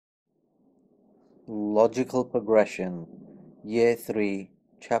Logical Progression, Year 3,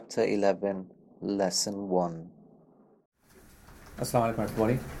 Chapter 11, Lesson 1. Assalamu alaikum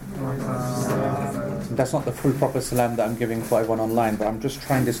everybody. That's not the full proper salam that I'm giving for everyone online, but I'm just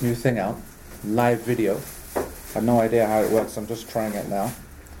trying this new thing out, live video. I have no idea how it works, I'm just trying it now.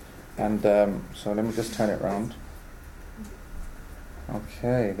 And so let me just turn it around.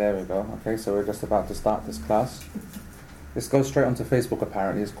 Okay, there we go. Okay, so we're just about to start this class. This goes straight onto Facebook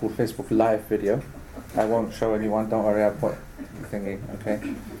apparently. It's called Facebook Live Video. I won't show anyone, don't worry, I'll put the thingy, okay?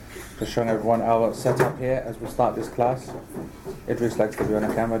 Just showing everyone our setup here as we start this class. Idris likes to be on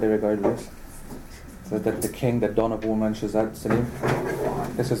the camera, there we go Idris. So the king, the don of woman, Shazad Salim.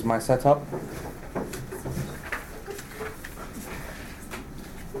 This is my setup.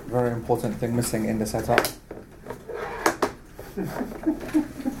 Very important thing missing in the setup.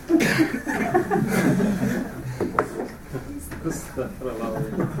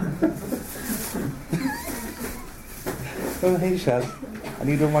 Oh, hey Shaz, I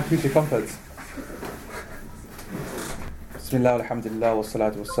need all my future comforts. Bismillah, alhamdulillah, wa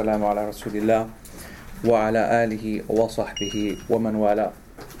salatu wa salamu ala rasulillah, wa ala alihi wa sahbihi wa man wala.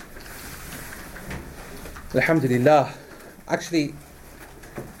 Alhamdulillah. Actually,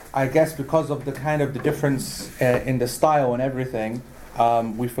 I guess because of the kind of the difference in the style and everything,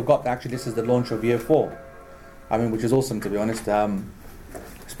 we forgot that actually this is the launch of year 4. I mean, which is awesome to be honest.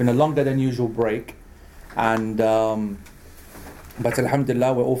 It's been a longer than usual break, and but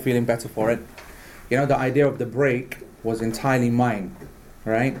alhamdulillah, we're all feeling better for it. You know, the idea of the break was entirely mine,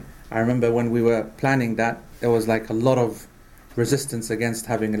 right? I remember when we were planning that, there was like a lot of resistance against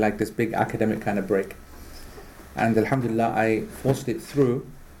having like this big academic kind of break. And alhamdulillah, I forced it through,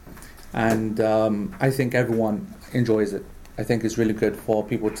 and I think everyone enjoys it. I think it's really good for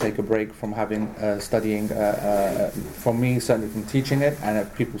people to take a break from having studying, from me certainly from teaching it,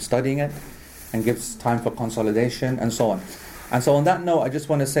 and people studying it, and gives time for consolidation and so on. And so on that note, I just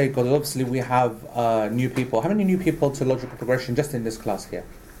want to say, because obviously we have new people. How many new people to Logical Progression just in this class here?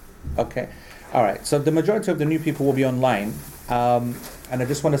 Okay. All right. So the majority of the new people will be online. And I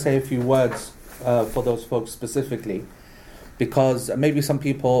just want to say a few words for those folks specifically, because maybe some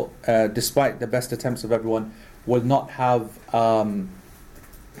people, despite the best attempts of everyone, will not have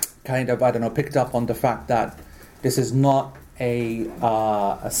picked up on the fact that this is not a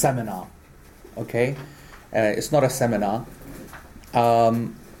seminar. Okay? It's not a seminar.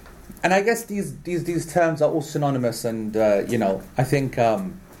 And I guess these terms are all synonymous, and I think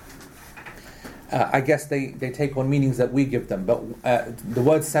I guess they take on meanings that we give them. But the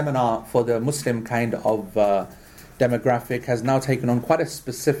word seminar for the Muslim kind of demographic has now taken on quite a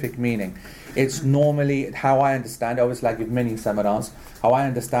specific meaning. It's normally, how I understand it, obviously I give many seminars, how I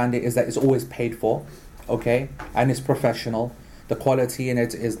understand it is that it's always paid for, okay, and it's professional. The quality in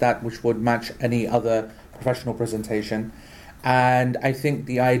it is that which would match any other professional presentation. And I think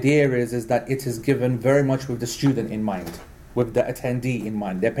the idea is that it is given very much with the student in mind, with the attendee in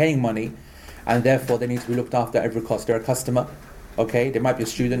mind. They're paying money, and therefore they need to be looked after at every cost. They're a customer, okay? They might be a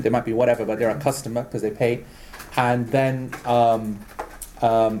student, they might be whatever, but they're a customer because they pay. And then,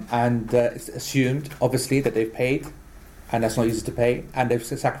 it's assumed, obviously, that they've paid, and that's not easy to pay, and they've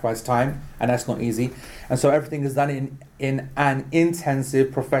sacrificed time, and that's not easy. And so everything is done in an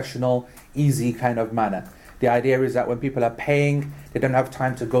intensive, professional, easy kind of manner. The idea is that when people are paying, they don't have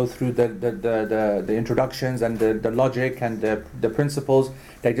time to go through the introductions and the logic and the principles.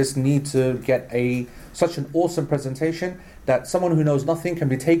 They just need to get such an awesome presentation that someone who knows nothing can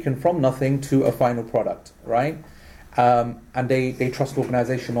be taken from nothing to a final product, right? And they trust the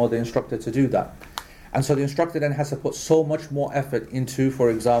organization or the instructor to do that. And so the instructor then has to put so much more effort into, for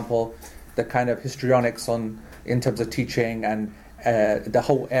example, the kind of histrionics in terms of teaching and the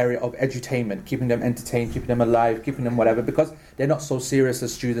whole area of edutainment, keeping them entertained, keeping them alive, keeping them whatever, because they're not so serious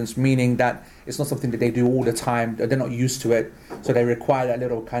as students, meaning that it's not something that they do all the time, they're not used to it, so they require that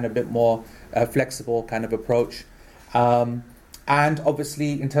little kind of bit more flexible kind of approach. And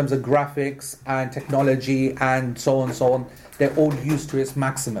obviously in terms of graphics and technology and so on, they're all used to its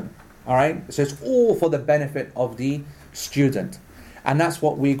maximum, all right? So it's all for the benefit of the student. And that's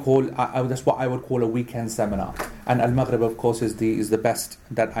what we call, that's what I would call a weekend seminar. And Al-Maghrib, of course, is the best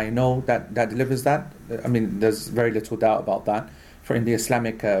that I know that delivers that. I mean, there's very little doubt about that for in the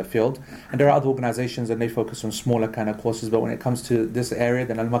Islamic field. And there are other organizations and they focus on smaller kind of courses, but when it comes to this area,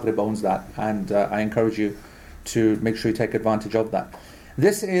 then Al-Maghrib owns that. And I encourage you to make sure you take advantage of that.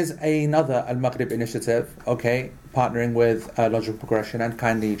 This is another Al-Maghrib initiative, okay, partnering with Logical Progression and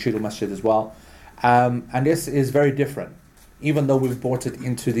kindly Chidu Masjid as well. And this is very different, even though we've brought it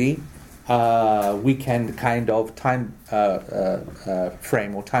into the weekend kind of time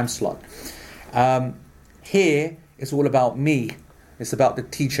frame or time slot. Here, it's all about me. It's about the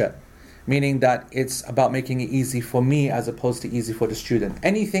teacher, meaning that it's about making it easy for me as opposed to easy for the student.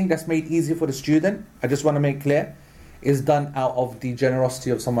 Anything that's made easy for the student, I just want to make clear, is done out of the generosity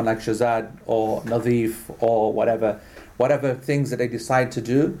of someone like Shazad or Nadif or whatever things that they decide to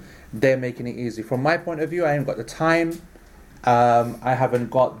do, they're making it easy. From my point of view, I haven't got the time, I haven't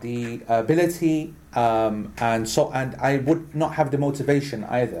got the ability, and I would not have the motivation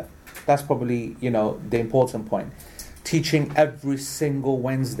either. That's probably, the important point. Teaching every single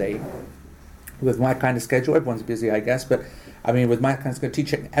Wednesday with my kind of schedule, everyone's busy, I guess, but with my kind of schedule,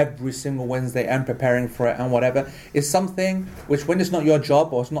 teaching every single Wednesday and preparing for it and whatever is something which, when it's not your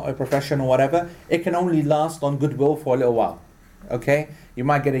job or it's not a profession or whatever, it can only last on goodwill for a little while. Okay? You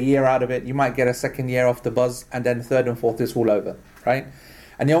might get a year out of it, you might get a second year off the buzz, and then third and fourth is all over, right?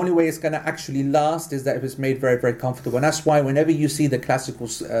 And the only way it's going to actually last is that if it's made very, very comfortable. And that's why whenever you see the classical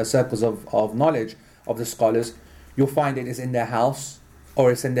circles of knowledge of the scholars, you'll find it is in their house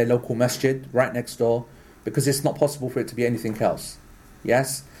or it's in their local masjid right next door, because it's not possible for it to be anything else.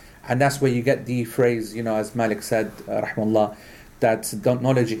 Yes? And that's where you get the phrase, as Malik said, rahimahullah, that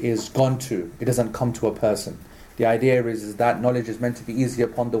knowledge is gone to. It doesn't come to a person. The idea is that knowledge is meant to be easy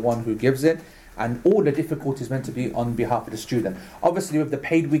upon the one who gives it, and all the difficulty is meant to be on behalf of the student. Obviously, with the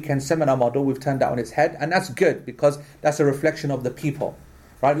paid weekend seminar model, we've turned that on its head, and that's good because that's a reflection of the people.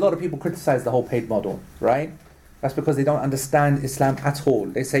 Right? A lot of people criticize the whole paid model, right? That's because they don't understand Islam at all.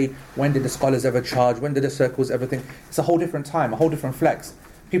 They say, when did the scholars ever charge? When did the circles ever think? It's a whole different time, a whole different flex.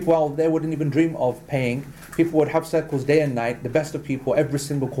 People out there wouldn't even dream of paying. People would have circles day and night, the best of people, every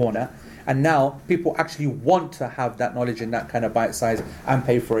single corner. And now people actually want to have that knowledge in that kind of bite size and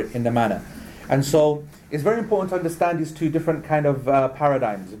pay for it in the manner. And so it's very important to understand these two different kind of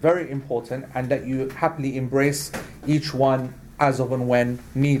paradigms. Very important, and that you happily embrace each one as of and when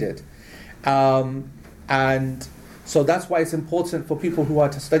needed. And so that's why it's important for people who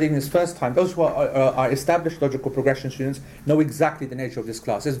are studying this first time. Those who are established logical progression students know exactly the nature of this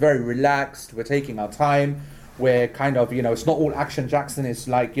class. It's very relaxed. We're taking our time. We're kind of, it's not all action Jackson. It's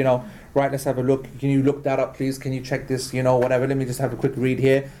like, right, let's have a look. Can you look that up, please? Can you check this, whatever. Let me just have a quick read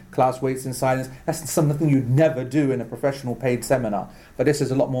here. Class waits in silence. That's something you'd never do in a professional paid seminar. But this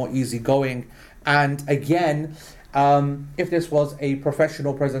is a lot more easygoing. And again, if this was a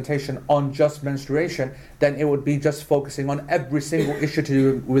professional presentation on just menstruation, then it would be just focusing on every single issue to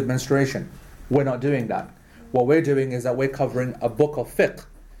do with menstruation. We're not doing that. What we're doing is that we're covering a book of fiqh.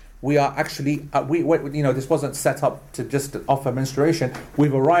 We are actually, this wasn't set up to just offer menstruation.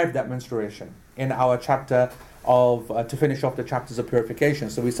 We've arrived at menstruation in our chapter to finish off the chapters of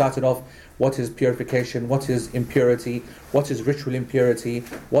purification. So we started off, what is purification, what is impurity, what is ritual impurity,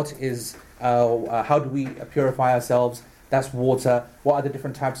 what is, how do we purify ourselves, that's water, what are the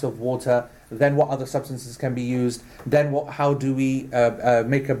different types of water, then what other substances can be used, then how do we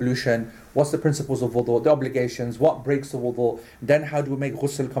make ablution, what's the principles of wudu, the obligations, what breaks the wudu, then how do we make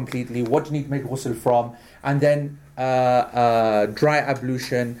ghusl completely, what do you need to make ghusl from, and then dry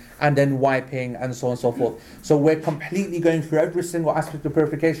ablution, and then wiping, and so on and so forth. So we're completely going through every single aspect of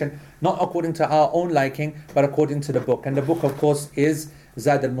purification, not according to our own liking, but according to the book. And the book, of course, is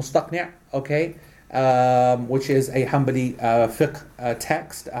Zad al-Mustaqni', okay, which is a Hanbali fiqh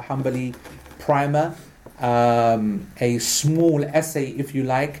text, a Hanbali primer, a small essay, if you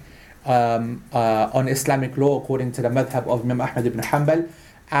like, on Islamic law according to the madhab of Imam Ahmad ibn Hanbal.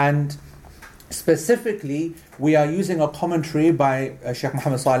 And specifically, we are using a commentary by Sheikh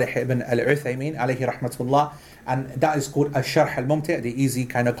Muhammad Salih ibn al-Uthaymin, alayhi rahmatullah, and that is called Al-Sharh al-Mumti', the easy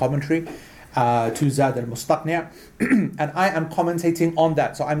kind of commentary to Zad al-Mustaqni'. And I am commentating on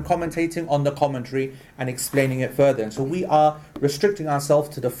that. So I'm commentating on the commentary and explaining it further. And so we are restricting ourselves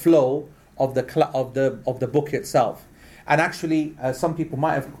to the flow of the book itself. And actually, some people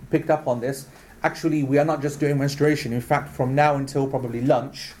might have picked up on this. Actually, we are not just doing menstruation. In fact, from now until probably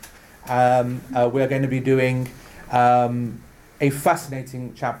lunch, we are going to be doing a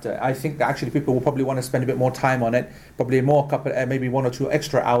fascinating chapter. I think that actually people will probably want to spend a bit more time on it, probably maybe 1 or 2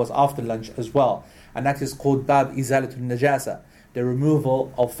 extra hours after lunch as well. And that is called Bab Izalatul Najasa, the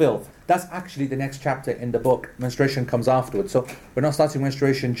removal of filth. That's actually the next chapter in the book. Menstruation comes afterwards. So we're not starting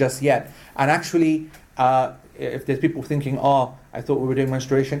menstruation just yet. And actually, if there's people thinking, I thought we were doing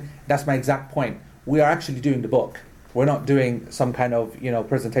menstruation, that's my exact point. We are actually doing the book. We're not doing some kind of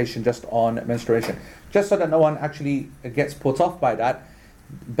presentation just on menstruation. Just so that no one actually gets put off by that,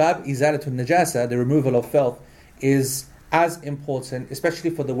 Bab Izalatul Najasa, the removal of filth, is as important,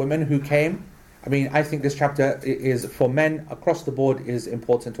 especially for the women who came. I think this chapter is, for men across the board, is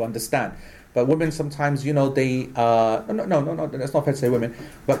important to understand. But women sometimes, they no, that's not fair to say women.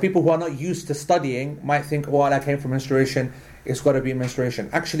 But people who are not used to studying might think, I came from menstruation, it's got to be menstruation.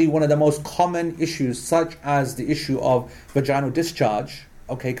 Actually, one of the most common issues, such as the issue of vaginal discharge,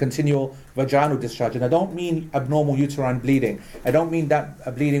 continual vaginal discharge, and I don't mean abnormal uterine bleeding. I don't mean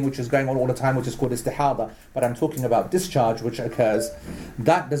that bleeding which is going on all the time, which is called istihada, but I'm talking about discharge which occurs.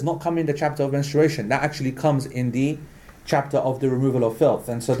 That does not come in the chapter of menstruation. That actually comes in the chapter of the removal of filth.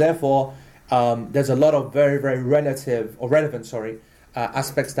 And so therefore, there's a lot of very, very relevant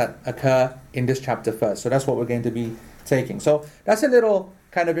aspects that occur in this chapter first. So that's what we're going to be taking. So that's a little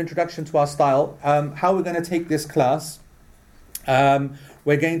kind of introduction to our style. How we're going to take this class.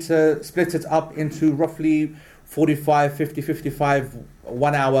 We're going to split it up into roughly 45, 50, 55,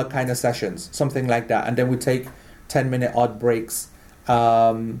 1 hour kind of sessions, something like that. And then we take 10-minute odd breaks.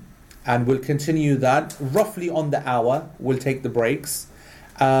 And we'll continue that roughly on the hour. We'll take the breaks.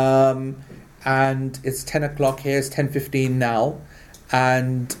 And it's 10 o'clock here, it's 10:15 now.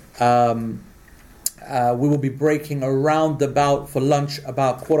 And we will be breaking around about, for lunch,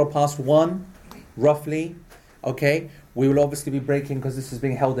 about 1:15, roughly. Okay? We will obviously be breaking, because this is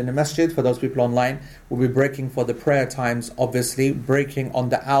being held in the masjid, for those people online, we'll be breaking for the prayer times, obviously, breaking on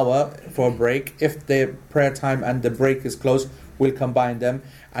the hour for a break. If the prayer time and the break is close, we'll combine them,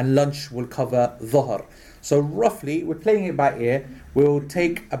 and lunch will cover dhuhr. So roughly, we're playing it by ear, we'll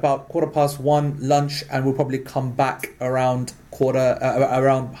take about 1:15 lunch, and we'll probably come back around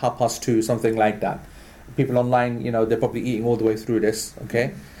around 2:30, something like that. People online, they're probably eating all the way through this,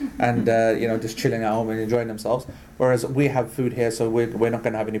 okay? And, just chilling at home and enjoying themselves. Whereas we have food here, so we're not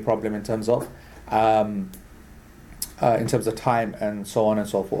going to have any problem in terms of time and so on and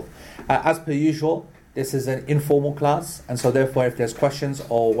so forth. As per usual, this is an informal class, and so therefore if there's questions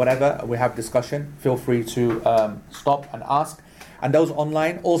or whatever, we have discussion, feel free to stop and ask. And those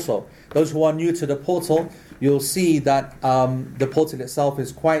online also, those who are new to the portal, you'll see that the portal itself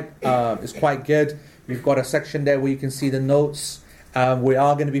is quite good. We've got a section there where you can see the notes. We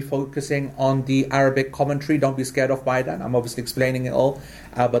are going to be focusing on the Arabic commentary. Don't be scared off by that. I'm obviously explaining it all.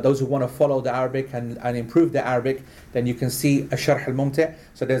 But those who want to follow the Arabic and improve the Arabic, then you can see a Sharh al-Mumti'.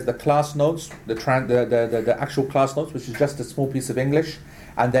 So there's the class notes, the actual class notes, which is just a small piece of English.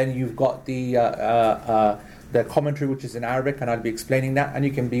 And then you've got the commentary, which is in Arabic, and I'll be explaining that. And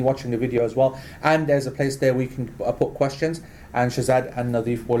you can be watching the video as well. And there's a place there where you can put questions. And Shazad and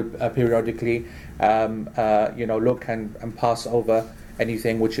Nadif will periodically, look and pass over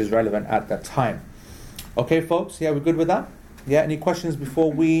anything which is relevant at that time. Okay, folks? Yeah, we're good with that? Yeah, any questions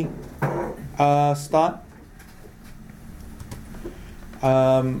before we start?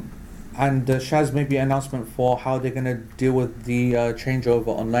 And Shaz, maybe an announcement for how they're going to deal with the changeover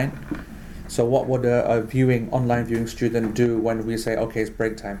online. So what would a online viewing student do when we say, okay, it's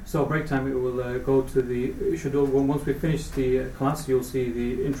break time? So break time, it will go to once we finish the class, you'll see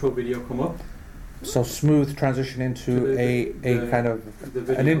the intro video come up. So smooth transition into a kind of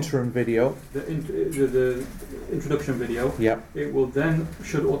an interim video. The introduction video. Yep. It will then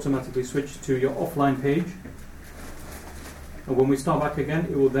should automatically switch to your offline page. And when we start back again,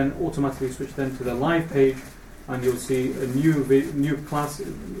 it will then automatically switch then to the live page, and you'll see a new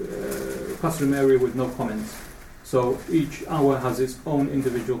classroom area with no comments. So each hour has its own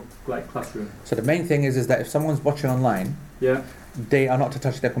individual classroom. So the main thing is that if someone's watching online, they are not to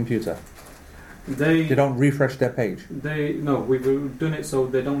touch their computer. They don't refresh their page. We've done it so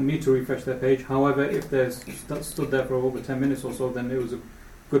they don't need to refresh their page. However, if they're stood there for over 10 minutes or so, then it was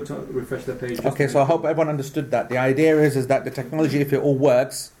good to refresh their page. Okay, so I hope everyone understood that. The idea is that the technology, if it all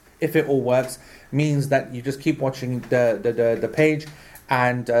works, means that you just keep watching the page,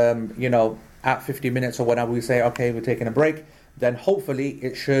 and at 50 minutes or whenever we say, okay, we're taking a break, then hopefully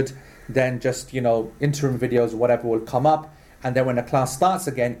it should then just, interim videos or whatever will come up, and then when the class starts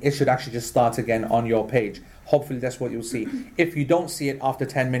again, it should actually just start again on your page. Hopefully that's what you'll see. If you don't see it after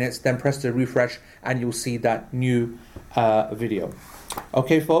 10 minutes, then press the refresh and you'll see that new video.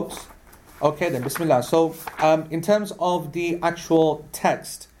 Okay, folks? Okay, then, Bismillah. So, in terms of the actual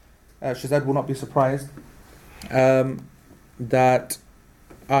text, Shazad will not be surprised that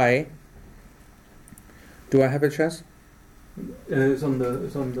do I have it, Shaz? It's on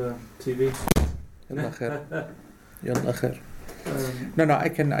the TV. Yalla khair. No, I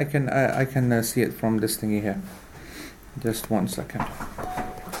can see it from this thingy here. Just 1 second.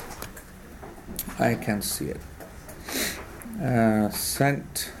 I can see it.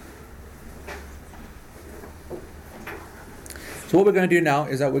 Sent. So what we're going to do now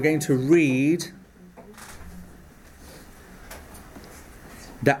is that we're going to read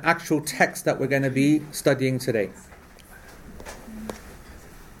the actual text that we're going to be studying today.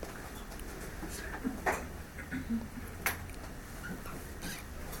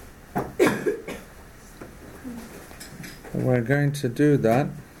 We're going to do that.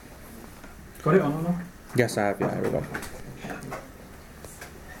 Got it on or not? Yes, I have. Yeah, here we go.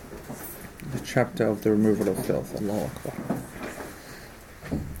 The chapter of the removal of filth. Allahu Akbar.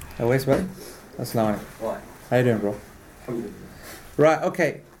 Oh, wait, buddy. Assalamu alaikum. How you doing, bro? Right,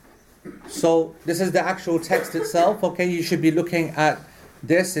 okay. So, this is the actual text itself. Okay, you should be looking at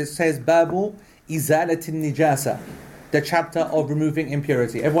this. It says, Babu Izalatin Nijasa. The chapter of removing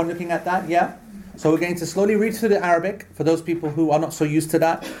impurity. Everyone looking at that? Yeah? So we're going to slowly read through the Arabic. For those people who are not so used to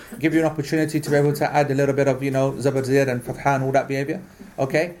that, give you an opportunity to be able to add a little bit of, Zabar Zir and Fatha and all that behavior.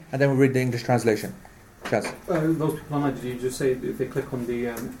 Okay? And then we'll read the English translation. Chaz. Those people online, did you just say if they click on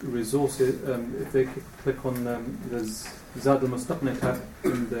the resources, if they click on the Zad al-Mustaqni tab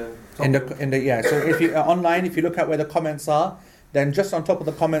in the top Yeah, so if you online, if you look at where the comments are, then just on top of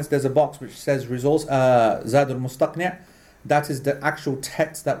the comments there's a box which says resource Zad al-Mustaqni. That is the actual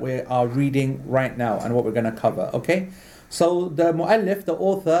text that we are reading right now and what we're going to cover. Okay? So the mu'allif, the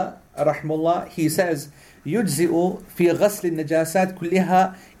author, rahimahullah, he says, يجزئ في غسل النجاسات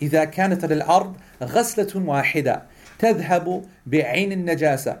كلها إذا كانت على الأرض غسلة واحدة تذهب بعين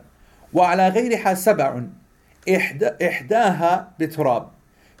النجاسة وعلى غيرها 7 إحداها بتراب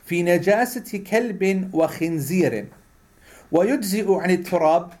في نجاسة كلب وخنزير ويجزئ عن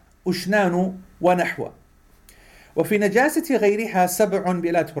التراب أشنان ونحوه وفي نجاسة غيرها 7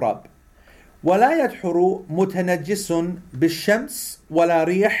 بلا تراب ولا يدحر متنجس بالشمس ولا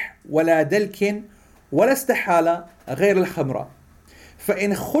ريح ولا دلك ولا استحالة غير الخمرة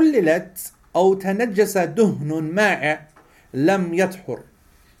فإن خللت أو تنجس دهن مائع لم يدحر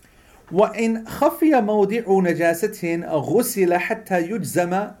وإن خفي موضع نجاسة غسل حتى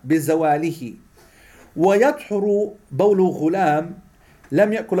يجزم بزواله ويدحر بول غلام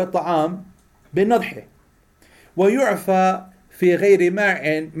لم يأكل الطعام بنضحه ويعفى في غير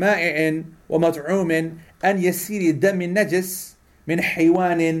مائع ومطعوم أن يسير دم النجس من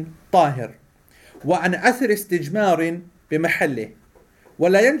حيوان طاهر وعن أثر استجمار بمحله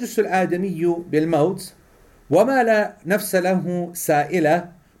ولا ينجس الآدمي بالموت وما لا نفس له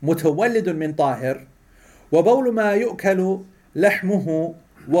سائلة متولد من طاهر وبول ما يؤكل لحمه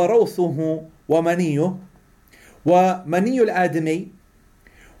وروثه ومنيه ومني الآدمي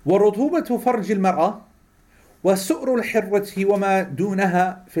ورطوبة فرج المرأة وسؤر الحرة وما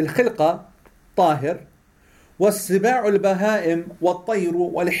دونها في الخلقة طاهر والسباع البهائم والطير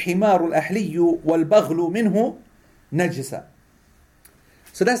والحمار الأهلي والبغل منه نجسة.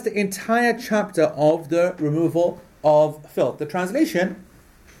 So that's the entire chapter of the removal of filth. The translation,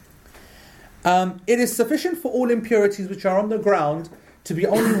 it is sufficient for all impurities which are on the ground to be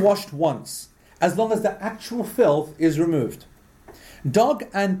only washed once, as long as the actual filth is removed. Dog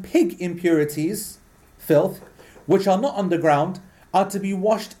and pig impurities, filth, which are not on the ground, are to be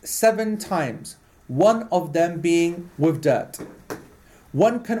washed 7 times, one of them being with dirt.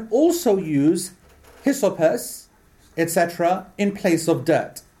 One can also use hyssopus, etc., in place of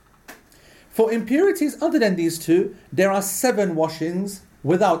dirt. For impurities other than these 2, there are 7 washings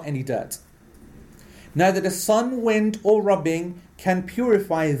without any dirt. Neither the sun, wind, or rubbing can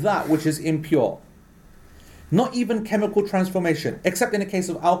purify that which is impure. Not even chemical transformation, except in the case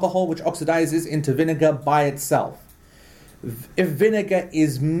of alcohol, which oxidizes into vinegar by itself. If vinegar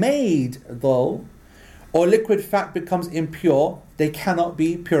is made, though, or liquid fat becomes impure, they cannot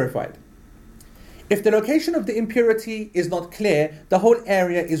be purified. If the location of the impurity is not clear, the whole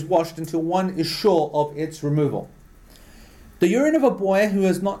area is washed until one is sure of its removal. The urine of a boy who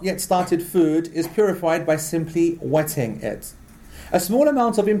has not yet started food is purified by simply wetting it. A small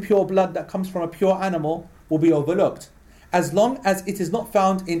amount of impure blood that comes from a pure animal will be overlooked, as long as it is not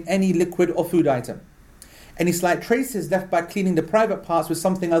found in any liquid or food item. Any slight traces left by cleaning the private parts with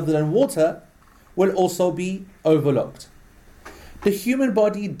something other than water will also be overlooked. The human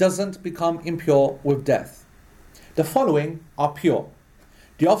body doesn't become impure with death. The following are pure: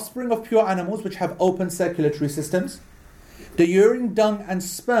 the offspring of pure animals which have open circulatory systems, the urine, dung and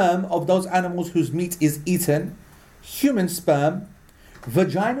sperm of those animals whose meat is eaten, human sperm,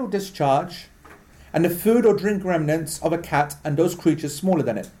 vaginal discharge, and the food or drink remnants of a cat and those creatures smaller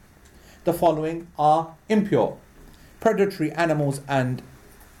than it. The following are impure: predatory animals and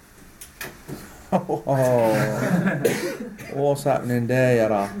what's happening there,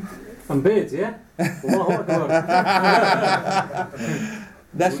 Yara? And birds, yeah? Allahu Akbar.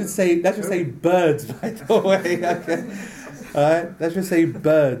 That should say birds, by the way. Okay. Alright, that should say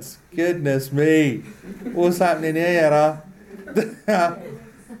birds. Goodness me. What's happening here, Yara?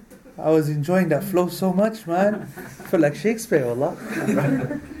 I was enjoying that flow so much, man. I feel like Shakespeare, wallah.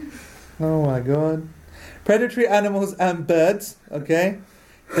 Oh my God. Predatory animals and birds, okay?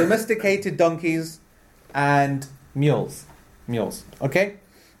 domesticated donkeys and mules. Okay?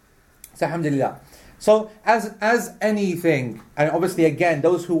 So alhamdulillah. So as anything, and obviously again,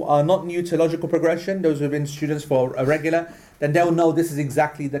 those who are not new to logical progression, those who have been students for a regular, then they'll know this is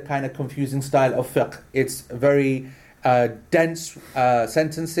exactly the kind of confusing style of fiqh. It's very dense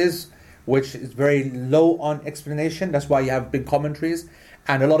sentences, which is very low on explanation. That's why you have big commentaries,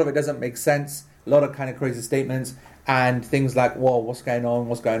 and a lot of it doesn't make sense. A lot of kind of crazy statements and things like, whoa, what's going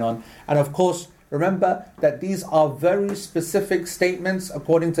on? And of course, remember that these are very specific statements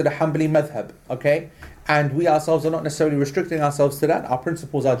according to the Hanbali madhab, okay? And we ourselves are not necessarily restricting ourselves to that. Our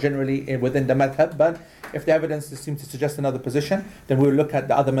principles are generally within the madhab, but if the evidence seems to suggest another position, then we'll look at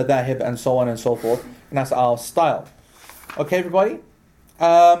the other madhahib and so on and so forth, and that's our style. Okay, everybody?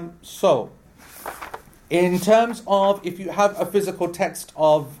 So, in terms of, if you have a physical text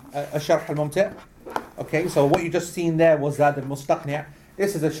of a Sharh al-Mumti', okay, so what you just seen there was that the Mustaqni'.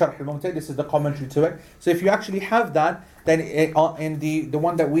 This is a Sharh al-Mumti', this is the commentary to it. So if you actually have that, then in the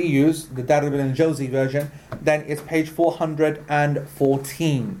one that we use, the Darib al-Jawzi version, then it's page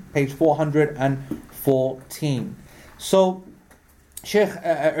 414. Page 414. So, Shaykh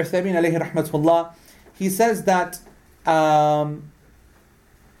Uthaymeen alayhi rahmatullah, he says that,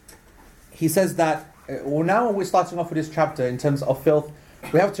 well, now when we're starting off with this chapter in terms of filth,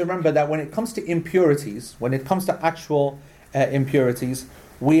 we have to remember that when it comes to impurities, when it comes to actual impurities,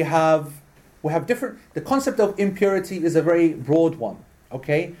 we have different. The concept of impurity is a very broad one.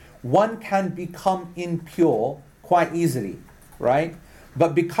 Okay, one can become impure quite easily, right?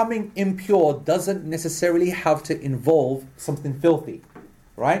 But becoming impure doesn't necessarily have to involve something filthy,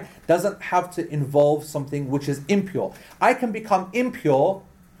 right? Doesn't have to involve something which is impure. I can become impure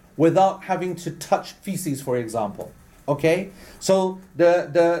without having to touch feces, for example. Okay, so that's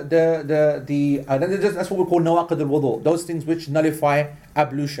what we call nawaqid al-wudu, those things which nullify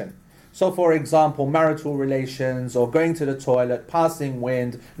ablution. So, for example, marital relations, or going to the toilet, passing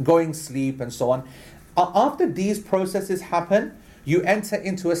wind, going sleep, and so on. After these processes happen, you enter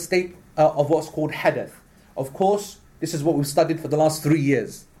into a state of what's called hadath. Of course, this is what we've studied for the last 3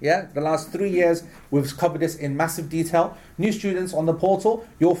 years. Yeah, the last 3 years we've covered this in massive detail. New students on the portal,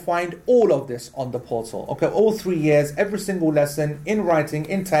 you'll find all of this on the portal. Okay, all 3 years, every single lesson, in writing,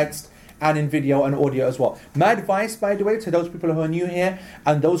 in text, and in video and audio as well. My advice, by the way, to those people who are new here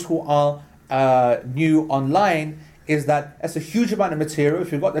and those who are new online, is that it's a huge amount of material.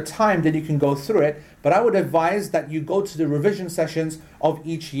 If you've got the time, then you can go through it. But I would advise that you go to the revision sessions of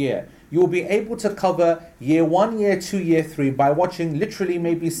each year. You will be able to cover year 1, year 2, year 3 by watching literally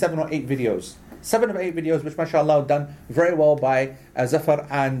maybe 7 or 8 videos. 7 or 8 videos, which mashallah done very well by Zafar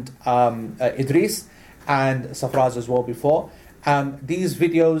and Idris, and Safraz as well before. These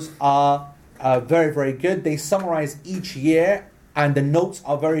videos are very, very good. They summarize each year, and the notes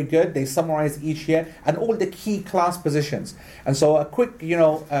are very good. They summarize each year and all the key class positions. And so a quick,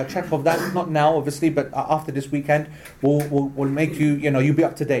 check of that, not now obviously, but after this weekend, will make you, you'll be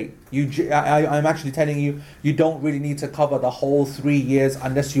up to date. I'm actually telling you, you don't really need to cover the whole 3 years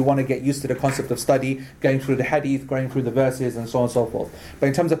unless you want to get used to the concept of study, going through the hadith, going through the verses, and so on and so forth. But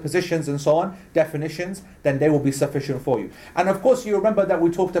in terms of positions and so on, definitions, then they will be sufficient for you. And of course, you remember that we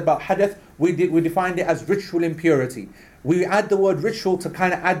talked about hadith. We defined it as ritual impurity. We add the word ritual to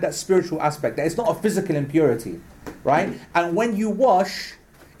kind of add that spiritual aspect. That it's not a physical impurity, right? And when you wash,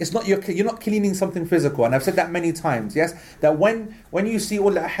 it's not you're not cleaning something physical. And I've said that many times, yes? That when you see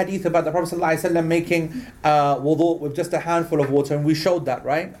all the hadith about the Prophet ﷺ making wudu with just a handful of water, and we showed that,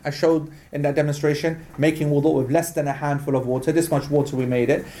 right? I showed in that demonstration, making wudu with less than a handful of water, this much water we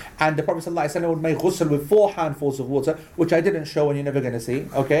made it. And the Prophet ﷺ would make ghusl with 4 handfuls of water, which I didn't show and you're never going to see,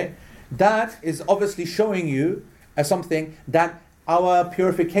 okay? That is obviously showing you something that our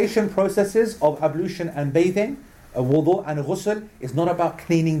purification processes of ablution and bathing, wudu and ghusl, is not about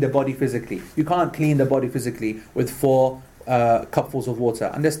cleaning the body physically. You can't clean the body physically with 4 cupfuls of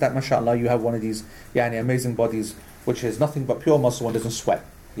water, unless that, mashallah, you have one of these amazing bodies which is nothing but pure muscle and doesn't sweat.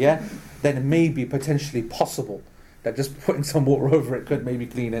 Yeah, then it may be potentially possible that just putting some water over it could maybe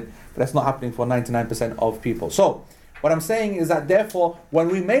clean it, but that's not happening for 99% of people. So what I'm saying is that therefore, when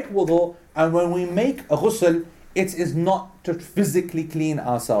we make wudu and when we make a ghusl, it is not to physically clean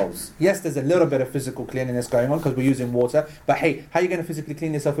ourselves. Yes, there's a little bit of physical cleanliness going on because we're using water. But hey, how are you going to physically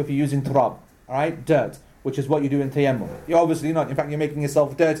clean yourself if you're using turab? Alright, dirt, which is what you do in tayammum. You're obviously not. In fact, you're making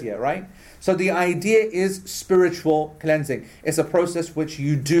yourself dirtier, right? So the idea is spiritual cleansing. It's a process which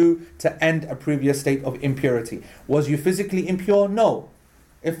you do to end a previous state of impurity. Was you physically impure? No.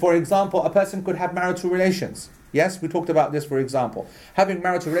 If, for example, a person could have marital relations. Yes, we talked about this, for example. Having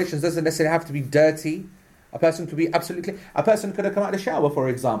marital relations doesn't necessarily have to be dirty. A person could be absolutely, a person could have come out of the shower, for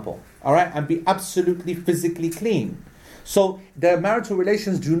example, all right, and be absolutely physically clean. So the marital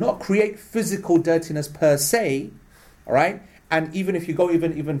relations do not create physical dirtiness per se, all right. And even if you go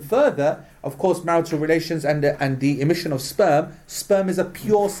even further, of course, marital relations and the emission of sperm is a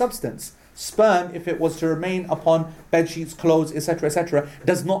pure substance. Sperm, if it was to remain upon bed sheets, clothes, etc.,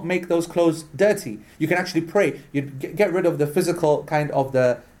 does not make those clothes dirty. You can actually pray. You get rid of the physical kind of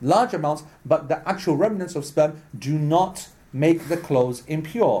the large amounts, but the actual remnants of sperm do not make the clothes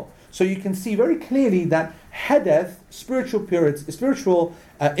impure. So you can see very clearly that hadith, spiritual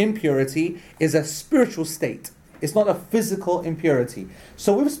impurity, is a spiritual state. It's not a physical impurity.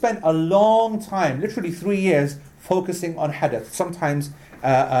 So we've spent a long time, literally 3 years, focusing on hadith, sometimes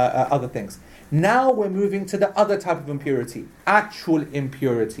other things. Now we're moving to the other type of impurity, actual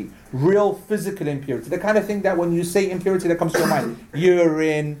impurity, real physical impurity, the kind of thing that when you say impurity that comes to your mind,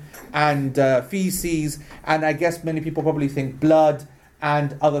 urine and feces, and I guess many people probably think blood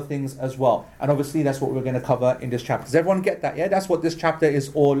and other things as well. And obviously that's what we're going to cover in this chapter. Does everyone get that? Yeah, that's what this chapter is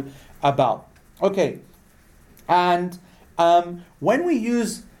all about. Okay, and when we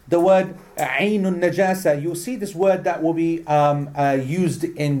use the word Aynun Najasa, you'll see this word that will be used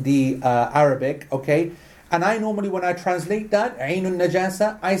in the Arabic, okay? And I normally, when I translate that, Aynun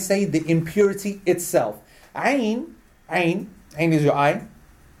Najasa, I say the impurity itself. Ayn is your eye.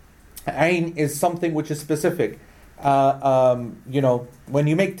 Ayn is something which is specific. When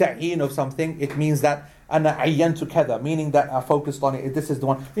you make ta'een of something, it means that ana ayyantu kadha, meaning that I focused on it. This is the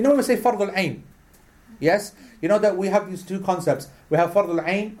one. You know when we say fard al-ayn? Yes? You know that we have these two concepts. We have fard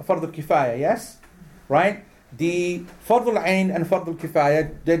al-ayn, fard al-kifaya, yes? Right? The fard al-ayn and fard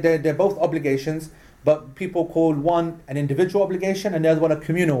al-kifaya, they're both obligations, but people call one an individual obligation and the other one a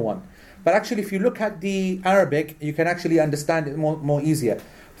communal one. But actually, if you look at the Arabic, you can actually understand it more easier.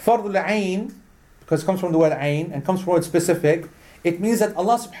 Fard al-ayn, because it comes from the word ayn and comes from the word specific, it means that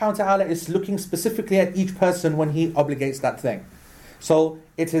Allah subhanahu wa ta'ala is looking specifically at each person when He obligates that thing. So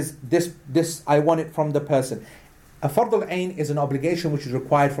it is this I want it from the person. A fard al-ayn is an obligation which is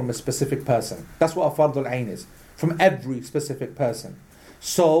required from a specific person. That's what a fard al-ayn is, from every specific person.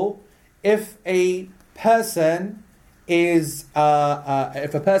 So if a person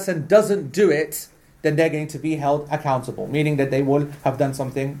doesn't do it, then they're going to be held accountable, meaning that they will have done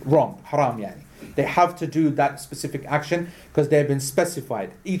something wrong, haram yani. They have to do that specific action because they have been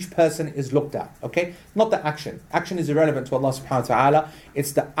specified. Each person is looked at, okay? Not the action. Action is irrelevant to Allah subhanahu wa ta'ala.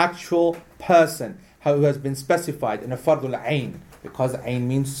 It's the actual person who has been specified in a fardul ayn, because ayn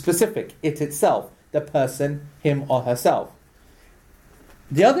means specific, it itself, the person, him or herself.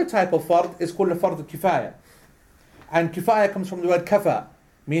 The other type of fard is called a fardul kifaya. And kifaya comes from the word kafa,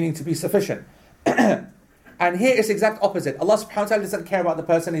 meaning to be sufficient. And here it's exact opposite. Allah subhanahu wa ta'ala doesn't care about the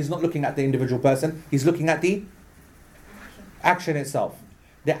person. He's not looking at the individual person. He's looking at the action itself.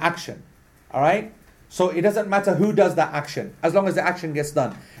 The action. Alright? So it doesn't matter who does that action, as long as the action gets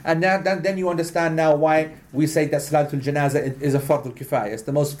done. And then you understand now why we say that Salatul Janazah is a fardul kifaya. It's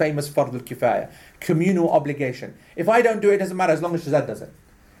the most famous fardul kifaya. Communal obligation. If I don't do it, it doesn't matter as long as Shazad does it.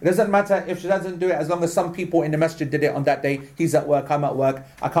 It doesn't matter if Shazad doesn't do it, as long as some people in the masjid did it on that day. He's at work, I'm at work,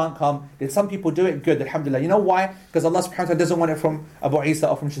 I can't come. Did some people do it? Good, alhamdulillah. You know why? Because Allah subhanahu wa ta'ala doesn't want it from Abu Isa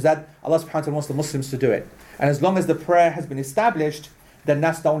or from Shazad. Allah subhanahu wa ta'ala wants the Muslims to do it. And as long as the prayer has been established, then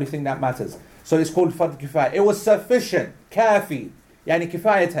that's the only thing that matters. So it's called fard kifaya. It was sufficient, kafi, yani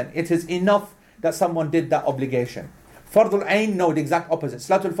kifayatan. It is enough that someone did that obligation. Fardul ayn, no, the exact opposite.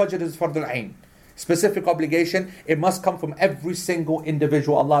 Salatul Fajr is fardul ayn. Specific obligation, it must come from every single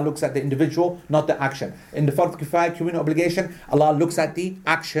individual. Allah looks at the individual, not the action. In the fard kifaya, communal obligation, Allah looks at the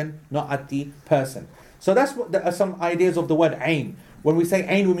action, not at the person. So that's what there are some ideas of the word ayn. When we say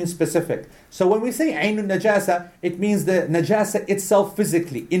ayn, we mean specific. So when we say aynun najasa, it means the najasa itself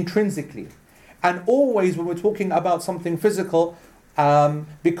physically, intrinsically. And always when we're talking about something physical,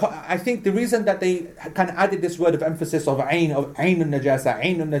 because I think the reason that they kind of added this word of emphasis of aynun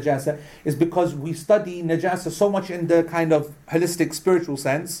najasa, is because we study najasa so much in the kind of holistic spiritual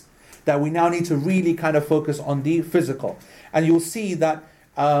sense that we now need to really kind of focus on the physical. And you'll see that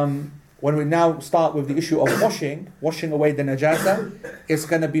when we now start with the issue of washing away the najasa, it's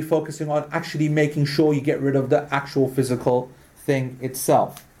going to be focusing on actually making sure you get rid of the actual physical thing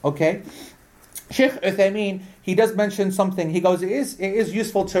itself. Okay? Sheikh Uthaymeen, he does mention something. He goes, it is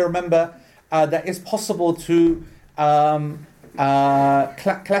useful to remember that it's possible to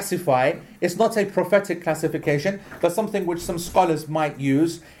classify. It's not a prophetic classification, but something which some scholars might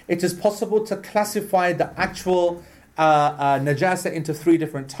use. It is possible to classify the actual najasa into three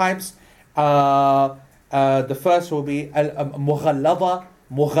different types. The first will be mughallada,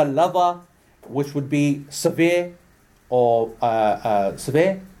 which would be severe or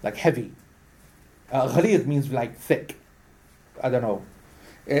severe, like heavy. غليظ means like thick. I don't know.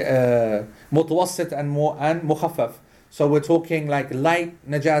 متوسط and مخفف. So we're talking like light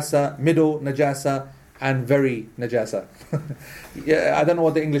najasa, middle najasa, and very najasa. Yeah, I don't know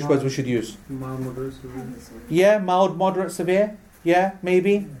what the English words we should use. Mild, moderate, severe. Yeah, mild, moderate, severe. Yeah,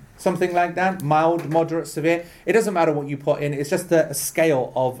 maybe. Something like that. Mild, moderate, severe. It doesn't matter what you put in. It's just a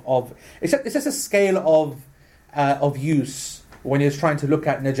scale of it's just a scale of use when you're trying to look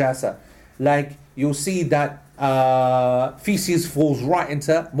at najasa. Like you'll see that feces falls right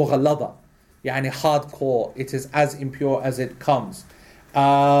into mughallada. Yani hardcore. It is as impure as it comes.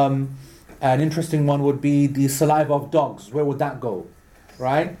 An interesting one would be the saliva of dogs. Where would that go?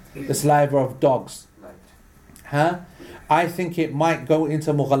 Right? The saliva of dogs. Huh? I think it might go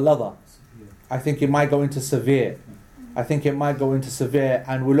into mughallada. I think it might go into severe. I think it might go into severe,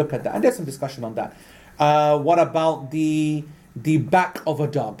 and we'll look at that. And there's some discussion on that. What about the back of a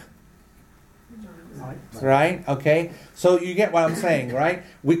dog? Right? Okay. So you get what I'm saying, right?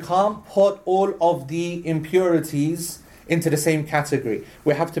 We can't put all of the impurities into the same category.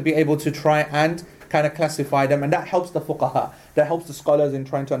 We have to be able to try and kind of classify them, and that helps the fuqaha. That helps the scholars in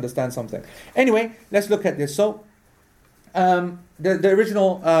trying to understand something. Anyway, let's look at this. So, the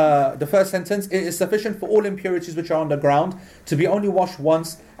original, the first sentence, it is sufficient for all impurities which are on the ground to be only washed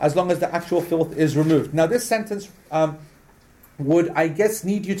once, as long as the actual filth is removed. Now, this sentence would, I guess,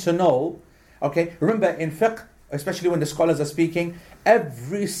 need you to know. Okay, remember in fiqh, especially when the scholars are speaking,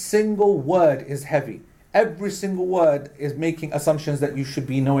 every single word is heavy. Every single word is making assumptions that you should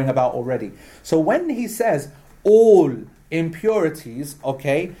be knowing about already. So when he says all impurities,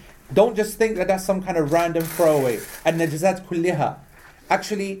 okay, don't just think that that's some kind of random throwaway. An-najasat kulliha.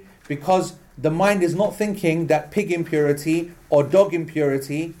 Actually, because the mind is not thinking that pig impurity or dog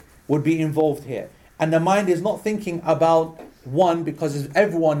impurity would be involved here. And the mind is not thinking about one, because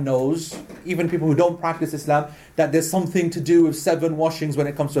everyone knows, even people who don't practice Islam, that there's something to do with 7 washings when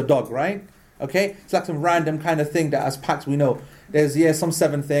it comes to a dog, right? Okay? It's like some random kind of thing that as Pats we know. There's, some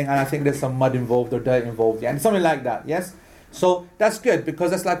 7 thing, and I think there's some mud involved or dirt involved, and something like that, yes? So that's good, because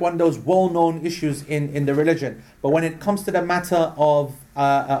that's like one of those well-known issues in the religion. But when it comes to the matter of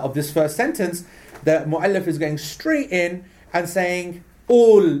this first sentence, the mu'allif is going straight in and saying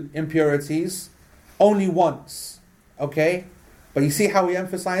all impurities only once. Okay? But you see how he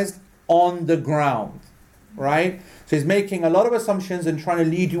emphasized on the ground, right? So he's making a lot of assumptions and trying to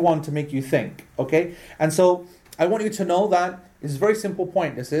lead you on to make you think, okay? And so I want you to know that it's a very simple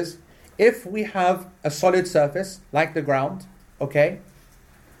point. This is, if we have a solid surface like the ground, okay,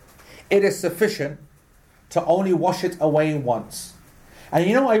 it is sufficient to only wash it away once. And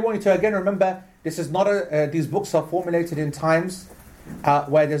I want you to again remember, this is not these books are formulated in times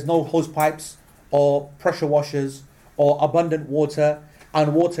where there's no hose pipes or pressure washers or abundant water,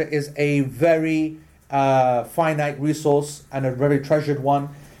 and water is a very finite resource and a very treasured one.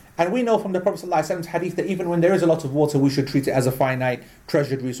 And we know from the Prophet ﷺ's hadith that even when there is a lot of water, we should treat it as a finite,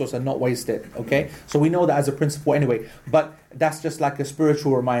 treasured resource and not waste it. Okay? So we know that as a principle anyway. But that's just like a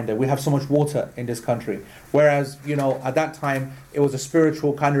spiritual reminder. We have so much water in this country. Whereas, at that time, it was a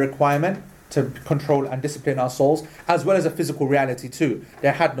spiritual kind of requirement to control and discipline our souls, as well as a physical reality too.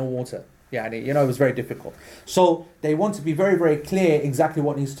 They had no water. Yeah, and it was very difficult. So they want to be very, very clear exactly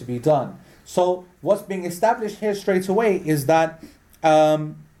what needs to be done. So what's being established here straight away is that,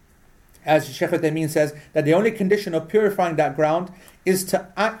 as Shaykh Uthaymeen says, that the only condition of purifying that ground is to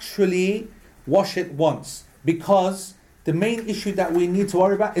actually wash it once. Because the main issue that we need to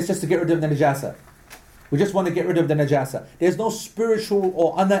worry about is just to get rid of the najasa. We just want to get rid of the najasa. There's no spiritual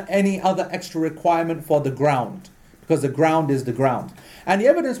or any other extra requirement for the ground, because the ground is the ground. And the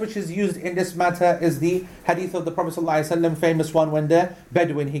evidence which is used in this matter is the hadith of the Prophet ﷺ, famous one, when the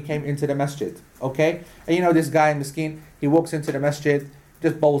Bedouin, he came into the masjid. Okay? And this guy, Miskeen, he walks into the masjid,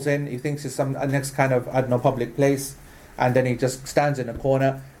 just bowls in, he thinks it's some next kind of, public place, and then he just stands in a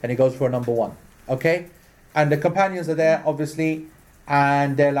corner and he goes for a number 1. Okay? And the companions are there, obviously,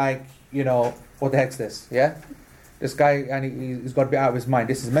 and they're like, what the heck's this? Yeah? This guy, and he's got to be out of his mind.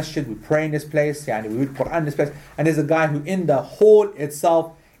 This is masjid, we pray in this place, and we read Quran in this place. And there's a guy who in the hall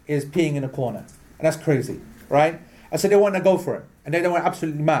itself is peeing in a corner. And that's crazy, right? And so they want to go for him. And they were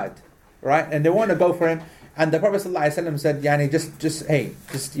absolutely mad, right? And they want to go for him. And the Prophet ﷺ said,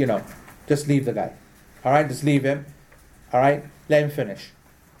 just leave the guy. All right, just leave him. All right, let him finish.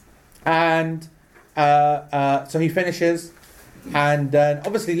 And so he finishes. And then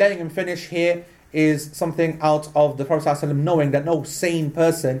obviously letting him finish here is something out of the Prophet ﷺ knowing that no sane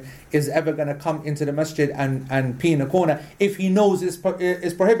person is ever going to come into the masjid and pee in a corner if he knows it's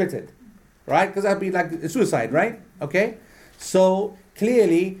prohibited. right? Because that'd be like suicide, right? Okay, so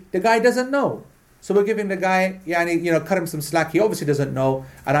clearly the guy doesn't know. So we're giving the guy, cut him some slack. He obviously doesn't know,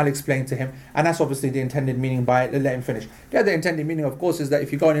 and I'll explain to him. And that's obviously the intended meaning by it. Let him finish. The other intended meaning, of course, is that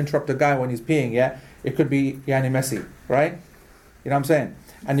if you go and interrupt a guy when he's peeing, it could be messy, right? You know what I'm saying?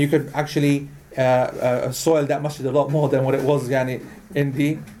 And you could actually soil that masjid a lot more than what it was in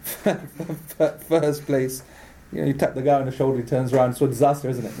the first place. You tap the guy on the shoulder, he turns around. It's a disaster,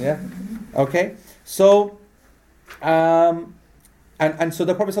 isn't it? Yeah. Okay. So, and so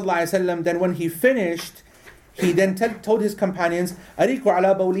the Prophet ﷺ, then when he finished, he then told his companions, "Ariku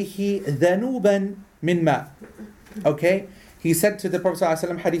ala bawlihi dhanuban min ma." Okay. He said to the Prophet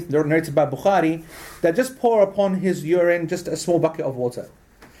ﷺ, hadith narrated by Bukhari, that just pour upon his urine just a small bucket of water.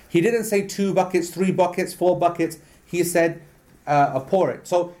 He didn't say 2 buckets, 3 buckets, 4 buckets. He said, pour it.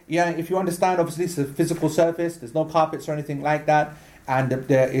 So, if you understand, obviously it's a physical surface. There's no carpets or anything like that. And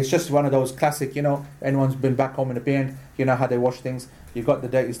it's just one of those classic, anyone's been back home in the bin, you know how they wash things. You've got the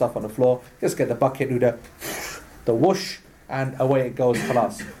dirty stuff on the floor. Just get the bucket, do the whoosh, and away it goes,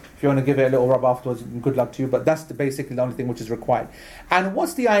 khalas. If you want to give it a little rub afterwards, good luck to you. But that's basically the only thing which is required. And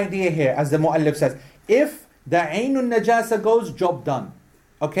what's the idea here, as the Mu'allif says? If the Ainun Najasa goes, job done.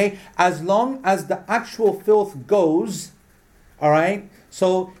 Okay? As long as the actual filth goes, alright?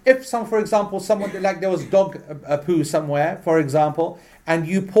 So if for example, there was dog poo somewhere, for example, and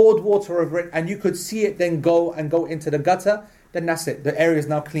you poured water over it and you could see it then go into the gutter, then that's it. The area is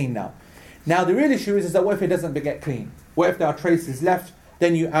now clean now. Now the real issue is that what if it doesn't get clean? What if there are traces left?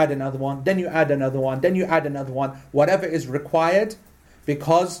 Then you add another one, then you add another one, then you add another one, whatever is required,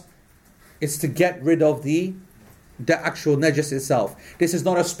 because it's to get rid of the actual najas itself. This is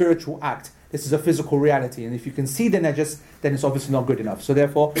not a spiritual act. This is a physical reality. And if you can see the najas, then it's obviously not good enough. So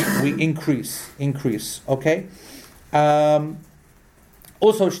therefore, we increase. Okay? Also,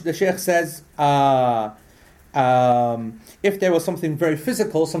 the Shaykh says, if there was something very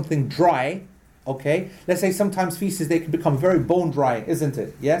physical, something dry, okay? Let's say sometimes feces, they can become very bone dry, isn't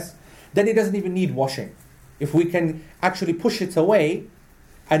it? Yes? Then it doesn't even need washing. If we can actually push it away,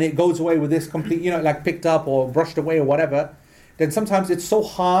 and it goes away with this complete, like picked up or brushed away or whatever, then sometimes it's so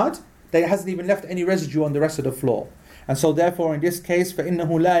hard that it hasn't even left any residue on the rest of the floor. And so therefore in this case, فَإِنَّهُ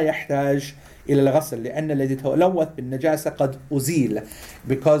لَا يَحْتَاجْ إِلَى الْغَسْلِ لِأَنَّ الَّذِي تَلَوَّثْ بِالنَّجَاسَ قَدْ أُزِيلَ.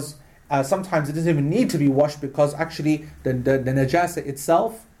 Because sometimes it doesn't even need to be washed, because actually the najasa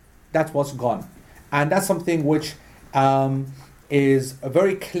itself, that's what's gone. And that's something which is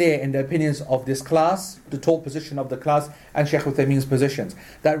very clear in the opinions of this class, the top position of the class, and Shaykh Uthaymeen's positions.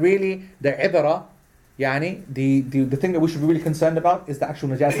 That really, the ibarah, the thing that we should be really concerned about is the actual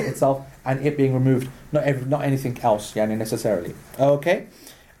najasa itself and it being removed, not anything else, necessarily. Okay?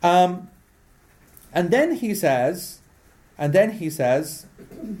 And then he says,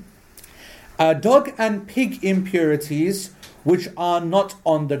 dog and pig impurities which are not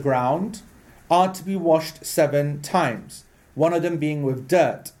on the ground are to be washed 7 times. One of them being with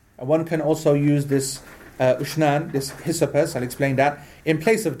dirt. And one can also use this ushnan, this hyssopus, I'll explain that, in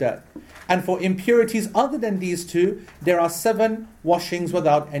place of dirt. And for impurities other than these 2, there are 7 washings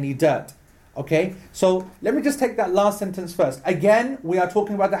without any dirt. Okay? So let me just take that last sentence first. Again, we are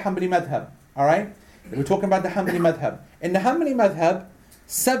talking about the Hanbali madhab. Alright? We're talking about the Hanbali madhab. In the Hanbali madhab,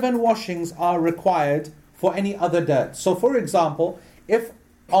 7 washings are required for any other dirt. So for example, if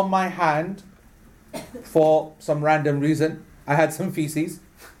on my hand, for some random reason, I had some feces,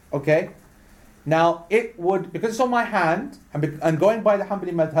 okay? Now, it would, because it's on my hand, and going by the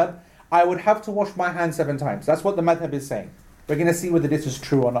Hanbali madhab, I would have to wash my hand 7 times. That's what the madhab is saying. We're going to see whether this is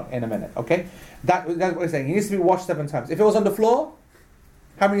true or not in a minute, okay? That's what we're saying. It needs to be washed 7 times. If it was on the floor,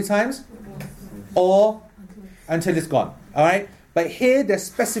 how many times? Or until it's gone, all right? But here they're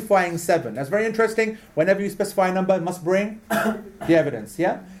specifying 7. That's very interesting. Whenever you specify a number, it must bring the evidence,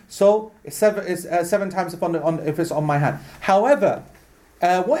 yeah? So it's 7 times if it's on my hand. However,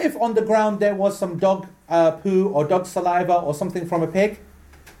 what if on the ground there was some dog poo or dog saliva or something from a pig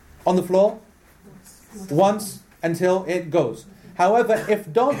on the floor? Once until it goes. However,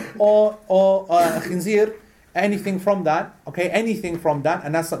 if dog or khinzir, anything from that, okay, anything from that,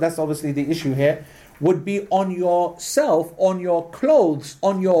 and that's obviously the issue here, would be on yourself, on your clothes,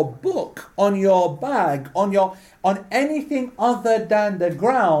 on your book, on your bag, on anything other than the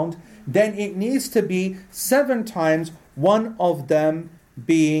ground, then it needs to be 7 times, one of them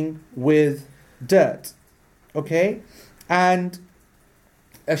being with dirt. Okay? And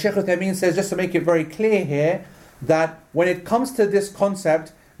Shaykh Uthaymeen says, just to make it very clear here, that when it comes to this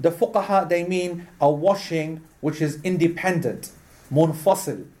concept, the fuqaha, they mean a washing which is independent,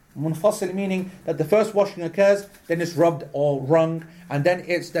 munfasil. Munfasil meaning that the first washing occurs, then it's rubbed or wrung, and then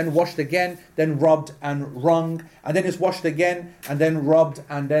it's then washed again, then rubbed and wrung, and then it's washed again, and then rubbed,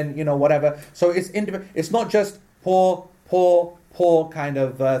 and then, whatever. So it's not just pour kind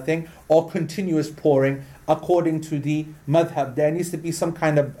of thing, or continuous pouring according to the madhab. There needs to be some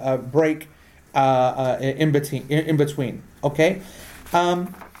kind of break in between. Okay?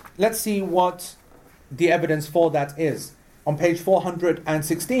 Let's see what the evidence for that is. On page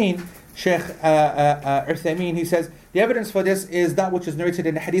 416, Sheikh Uthaymeen, he says, the evidence for this is that which is narrated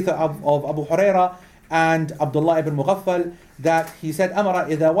in the hadith of Abu Huraira and Abdullah ibn Mughaffal, that he said, أمر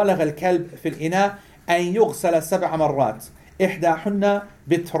إذا ولغ الكلب في الإناء أن يغسل 7 مرات إحداهن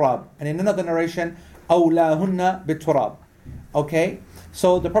بالتراب. And in another narration, أولاهن بالتراب. Okay,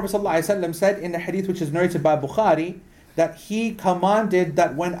 so the Prophet ﷺ said in the hadith which is narrated by Bukhari, that he commanded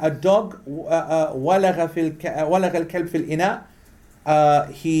that when a dog ولغ الكلب في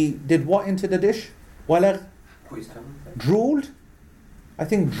الإناء, he did what into the dish? ولغ, drooled? I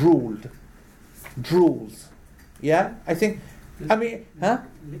think drools. Yeah,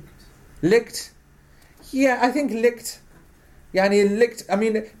 licked. Yeah, I think licked. Yani licked. I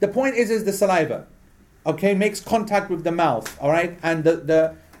mean, the point is the saliva, okay, makes contact with the mouth, all right, and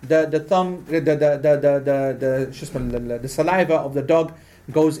the thumb, the saliva of the dog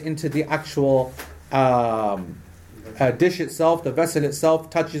goes into the actual dish itself, the vessel itself,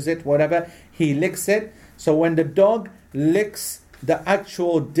 touches it, whatever, he licks it. So when the dog licks the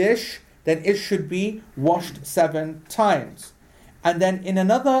actual dish, then it should be washed 7 times. And then in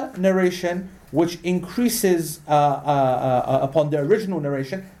another narration, which increases upon the original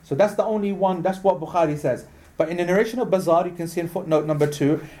narration, so that's the only one, that's what Bukhari says. But in the narration of Bazar, you can see in footnote number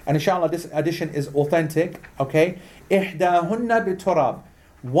 2, and inshallah this addition is authentic, okay? إِحْدَاهُنَّ بِتُرَابٍ,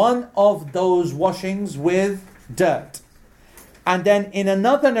 one of those washings with dirt. And then in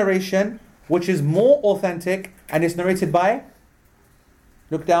another narration, which is more authentic, and is narrated by,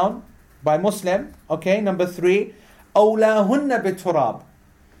 look down, by Muslim, okay, number 3, أَوْلَاهُنَّ بِتُرَابٍ,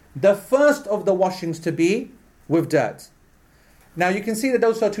 the first of the washings to be with dirt. Now you can see that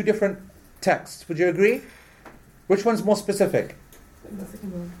those are 2 different texts. Would you agree? Which one's more specific?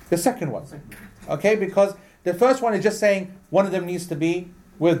 The second one. Okay, because the first one is just saying one of them needs to be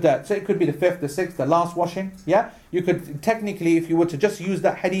with dirt. So it could be the 5th, the 6th, the last washing. Yeah? You could technically, if you were to just use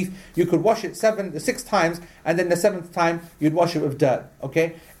that hadith, you could wash it 6 times, and then the 7th time you'd wash it with dirt.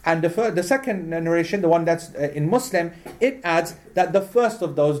 Okay? And the second narration, the one that's in Muslim, it adds that the first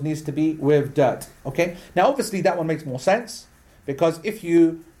of those needs to be with dirt. Okay? Now obviously that one makes more sense, because if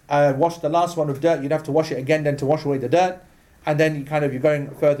you wash the last one with dirt, you'd have to wash it again then to wash away the dirt, and then you're going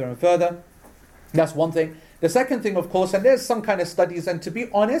further and further. That's one thing. The second thing, of course, and there's some kind of studies, and to be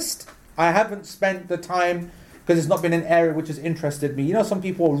honest, I haven't spent the time, because it's not been an area which has interested me. Some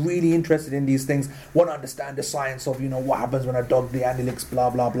people are really interested in these things, want to understand the science of, what happens when a dog licks, blah,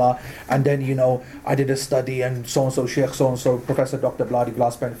 blah, blah. And then, I did a study, and so-and-so, Sheikh so-and-so, Professor Dr. Blah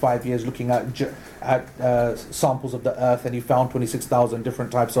spent 5 years looking at samples of the earth, and he found 26,000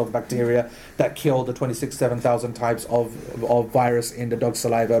 different types of bacteria that killed the 7,000 types of virus in the dog's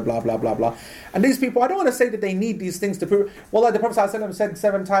saliva, blah, blah, blah, blah. And these people, I don't want to say that they need these things to prove. Well, like the Prophet ﷺ said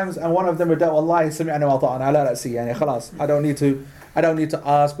 7 times, and one of them were Wallahi sami'na wa ta'ana la ra'si, yani khalas. I don't need to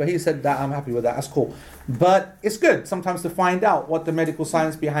ask, but he said that, I'm happy with that, that's cool. But it's good sometimes to find out what the medical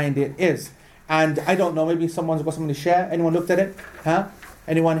science behind it is. And I don't know, maybe someone's got something to share. Anyone looked at it? Huh?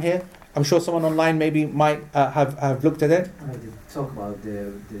 Anyone here? I'm sure someone online maybe might have looked at it. I did talk about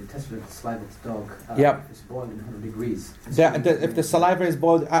the test with the saliva of the dog. Yeah. If it's boiled in 100 degrees. If the saliva is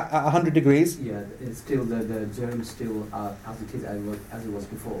boiled at 100 degrees. Yeah, it's still the germ still as it is as it was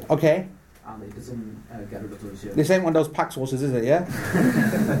before. Okay. And it doesn't get rid of those germs. This ain't one of those pack sources, is it? Yeah.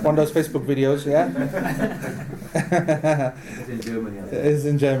 One of those Facebook videos, yeah. It's in Germany. It's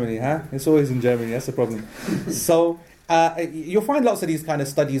in Germany, huh? It's always in Germany. That's the problem. So. You'll find lots of these kind of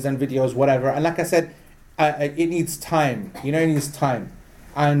studies and videos, whatever. And like I said, it needs time. It needs time.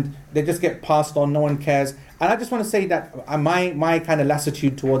 And they just get passed on. No one cares. And I just want to say that my kind of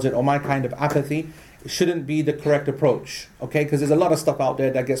lassitude towards it, or my kind of apathy, shouldn't be the correct approach. Okay? Because there's a lot of stuff out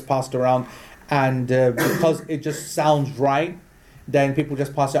there that gets passed around. And because it just sounds right, then people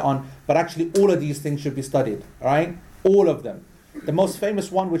just pass it on. But actually, all of these things should be studied. All right? All of them. The most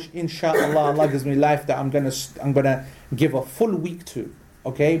famous one, which inshallah Allah gives me life, that I'm gonna give a full week to,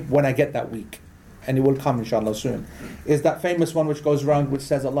 okay, when I get that week, and it will come inshallah soon, is that famous one which goes around which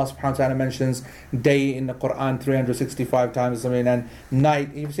says Allah subhanahu wa ta'ala mentions day in the Quran 365 times, and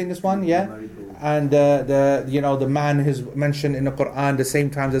night. You've seen this one? Yeah? And the man is mentioned in the Quran the same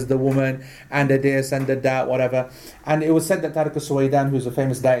times as the woman, and the this and the that, whatever. And it was said that Tariq al-Suwaydan, who's a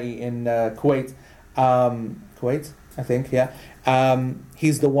famous da'i in Kuwait, I think, yeah.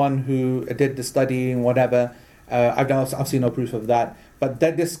 He's the one who did the study and whatever. I've seen no proof of that. But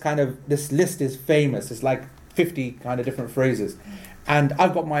that this list is famous. It's like 50 kind of different phrases. And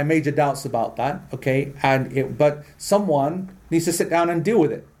I've got my major doubts about that, okay? But someone needs to sit down and deal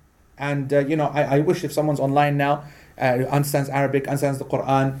with it. And, I wish if someone's online now, understands Arabic, understands the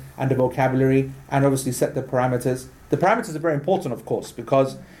Quran and the vocabulary, and obviously set the parameters. The parameters are very important, of course,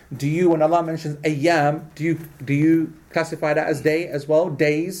 because when Allah mentions ayyam, do you classify that as day as well?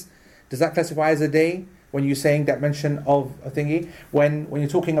 Days? Does that classify as a day? When you're saying that mention of a thingy, when you're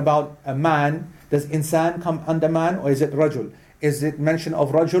talking about a man, does insan come under man, or is it rajul? Is it mention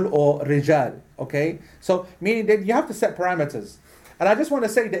of rajul or rijal? Okay, so meaning that you have to set parameters. And I just want to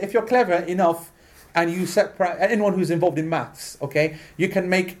say that if you're clever enough and you set anyone who's involved in maths, okay, you can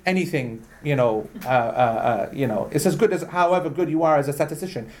make anything. It's as good as however good you are as a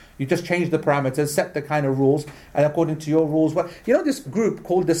statistician. You just change the parameters, set the kind of rules, and according to your rules, this group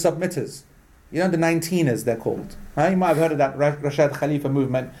called the submitters. The 19ers they're called. You might have heard of that Rashad Khalifa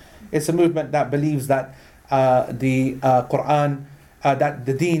movement. It's a movement that believes that the Quran, that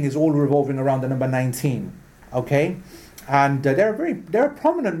the deen is all revolving around the number 19. Okay, and they're a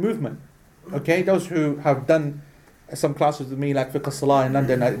prominent movement. Okay, those who have done some classes with me, like Fiqh Salah in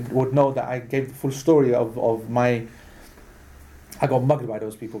London, would know that I gave the full story of my. I got mugged by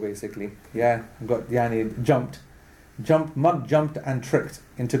those people basically. Yeah, jumped and tricked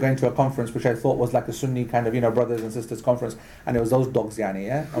into going to a conference which I thought was like a Sunni kind of brothers and sisters conference, and it was those dogs,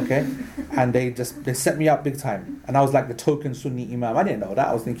 okay. And they set me up big time, and I was like the token Sunni imam. I didn't know that.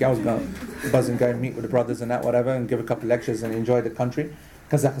 I was thinking I was going to buzz and go and meet with the brothers and that whatever, and give a couple of lectures and enjoy the country,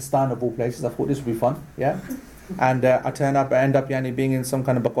 Kazakhstan of all places. I thought this would be fun, yeah. And I end up being in some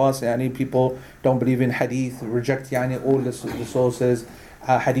kind of baqwas. People don't believe in hadith, reject all the sources.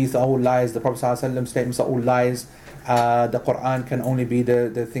 Hadith are all lies. The Prophet ﷺ statements are all lies. The Quran can only be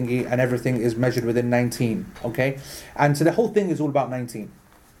the thingy, and everything is measured within 19. Okay, and so the whole thing is all about 19.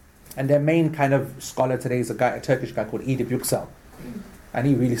 And their main kind of scholar today is a Turkish guy called Edip Yüksel, and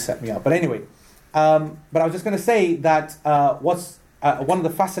he really set me up. But anyway, but I was just going to say that what's one of the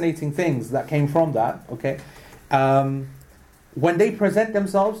fascinating things that came from that. Okay. When they present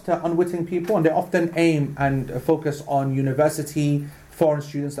themselves to unwitting people, and they often aim and focus on university, foreign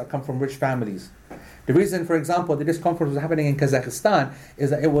students that come from rich families. The reason, for example, that this conference was happening in Kazakhstan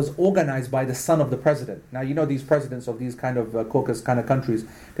is that it was organized by the son of the president. Now, these presidents of these kind of Caucasus kind of countries,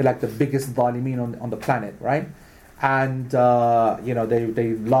 they're like the biggest dhalimeen on the planet, right? And,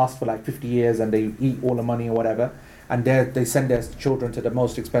 they last for like 50 years and they eat all the money or whatever. And they send their children to the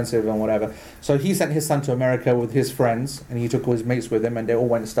most expensive and whatever. So he sent his son to America with his friends, and he took all his mates with him, and they all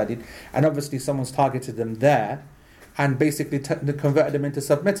went and studied. And obviously someone's targeted them there, and basically converted them into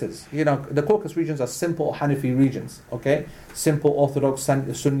submitters. The Caucasus regions are simple Hanafi regions, okay? Simple Orthodox,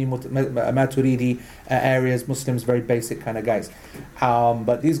 Sunni, Maturidi areas, Muslims, very basic kind of guys.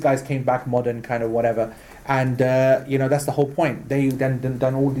 But these guys came back modern kind of whatever. And, that's the whole point. They then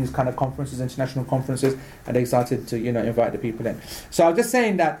done all these kind of conferences, international conferences, and they started to, invite the people in. So I was just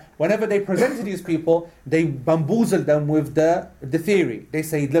saying that whenever they present to these people, they bamboozle them with the theory. They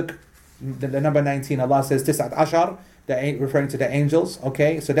say, look, the number 19, Allah says, Tis'at Ashar, referring to the angels,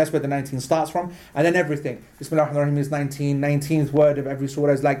 okay? So that's where the 19 starts from. And then everything. Bismillah ar-Rahman is 19, 19th word of every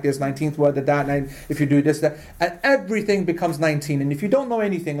surah is like this, 19th word of that, and if you do this, that. And everything becomes 19. And if you don't know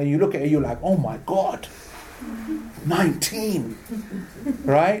anything and you look at it, you're like, oh my God, 19.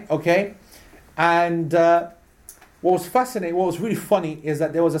 Right? Okay? And what was fascinating, what was really funny is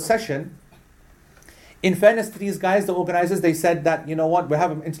that there was a session. In fairness to these guys, the organizers, they said that, we'll have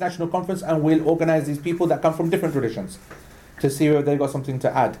an international conference and we'll organize these people that come from different traditions to see whether they've got something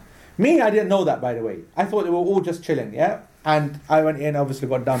to add. Me, I didn't know that, by the way. I thought they were all just chilling, yeah? And I went in, obviously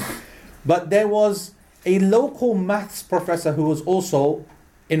got dumped. But there was a local maths professor who was also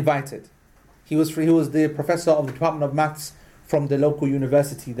invited. He was the professor of the Department of Maths from the local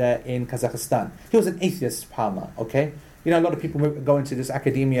university there in Kazakhstan. He was an atheist, subhanAllah, okay? A lot of people go into this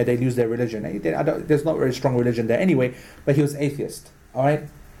academia, they lose their religion. There's not very strong religion there anyway, but he was atheist, all right?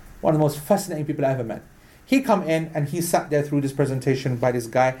 One of the most fascinating people I ever met. He come in and he sat there through this presentation by this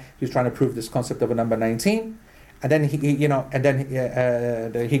guy. He was trying to prove this concept of a number 19. And then the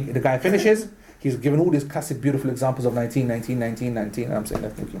guy finishes. He's given all these classic beautiful examples of 19, 19, 19, 19, and I'm saying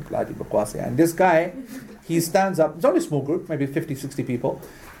that thinking Quladi Baqwasi. And this guy, he stands up, it's only a small group, maybe 50, 60 people.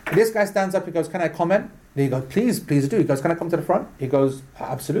 And this guy stands up, he goes, can I comment? He goes, please do. He goes, can I come to the front? He goes,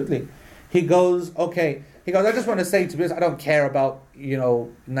 absolutely. He goes, okay. He goes, I just want to say to this, I don't care about,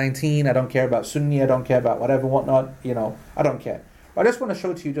 19, I don't care about Sunni, I don't care about whatever, whatnot, I don't care. But I just want to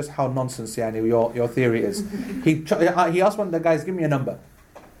show to you just how nonsense your theory is. He asked one of the guys, give me a number.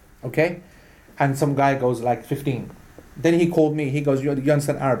 Okay? And some guy goes like 15. Then he called me, he goes, you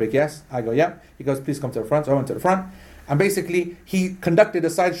understand Arabic, yes? I go, yeah. He goes, please come to the front. So I went to the front. And basically, he conducted a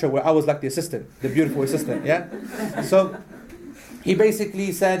sideshow where I was like the assistant, the beautiful assistant, yeah? So he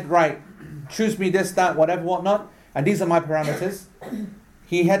basically said, right, choose me this, that, whatever, whatnot. And these are my parameters.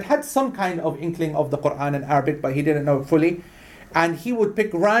 He had some kind of inkling of the Quran and Arabic, but he didn't know it fully. And he would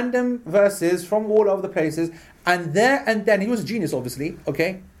pick random verses from all over the places. And there and then, he was a genius, obviously,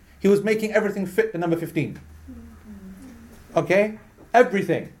 okay? He was making everything fit the number 15. Okay?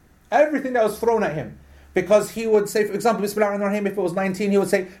 Everything that was thrown at him. Because he would say, for example, Bismillah ar-Rahman ar-Rahim, if it was 19, he would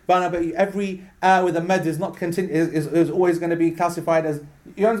say, but every with a med is not is always going to be classified as,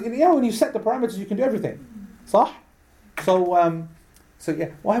 when you set the parameters, you can do everything. Sah? So yeah,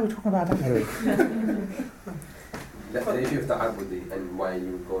 why are we talking about that, by the way? The issue of ta'abudi and why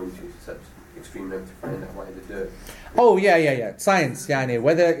you were going to such extreme length to find out why the dirt. Oh, yeah. Science,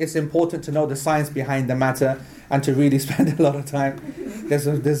 whether it's important to know the science behind the matter and to really spend a lot of time.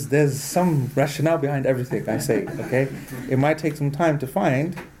 There's some rationale behind everything I say, okay? It might take some time to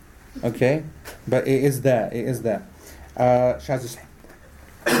find, okay? But it is there, Shaz Hussain.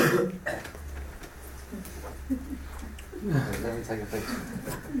 Let me take a picture.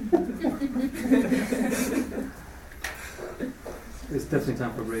 It's definitely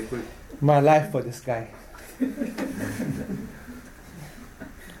time for a break. My life for this guy.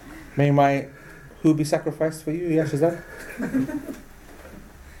 May my who be sacrificed for you? Yes, is that?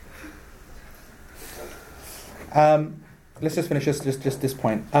 Let's just finish just this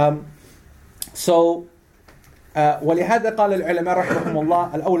point. ولهذا قال العلماء رحمهم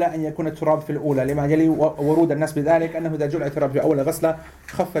الله الأولى أن يكون التراب في الأولى لما يلي ورود الناس بذلك أنه إذا جعل التراب في أول غسلة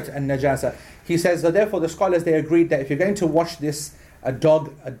خفت النجاسة. He says that therefore the scholars they agreed that if you're going to wash this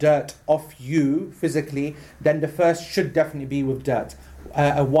dirt off you physically, then the first should definitely be with dirt.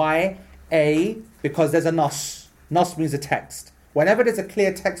 Why? Because there's a nas. Nas means a text. Whenever there's a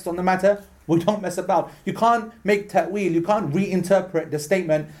clear text on the matter, we don't mess about. You can't make ta'wil, you can't reinterpret the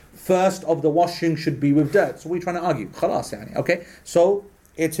statement, first of the washing should be with dirt. So we're trying to argue. Khalas, okay? So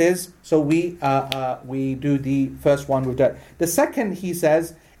it is, we do the first one with dirt. The second, he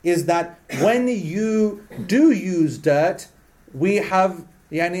says, is that when you do use dirt, we have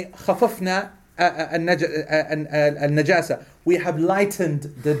خففنا النجاسة. We have lightened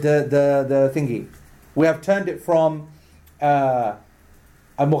the thingy. We have turned it from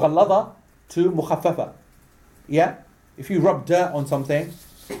المغلظة to مخففة. Yeah? If you rub dirt on something,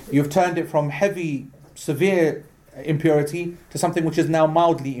 you've turned it from heavy, severe impurity to something which is now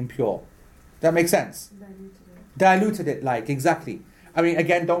mildly impure. Does that make sense? Diluted it, exactly. I mean,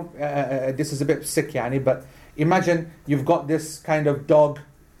 again, don't. This is a bit sick, but imagine you've got this kind of dog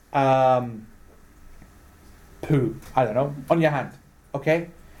poo, I don't know, on your hand. Okay?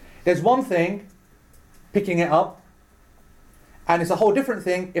 There's one thing, picking it up, and it's a whole different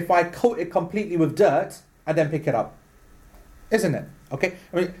thing if I coat it completely with dirt and then pick it up. Isn't it? Okay?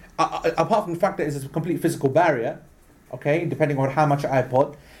 I mean, apart from the fact that it's a complete physical barrier, okay, depending on how much I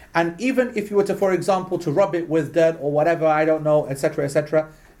put, and even if you were to, for example, to rub it with dirt or whatever, I don't know, etc.,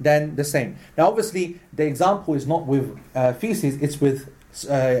 then the same. Now, obviously, the example is not with feces, it's with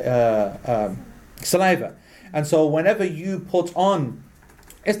saliva. And so whenever you put on,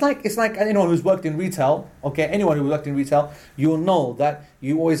 it's like anyone who's worked in retail, okay, anyone who worked in retail, you'll know that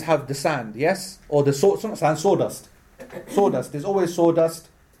you always have the sand, yes? Or the sawdust. Sawdust. There's always sawdust,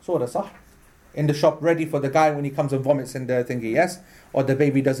 in the shop ready for the guy when he comes and vomits in the thingy, yes? Or the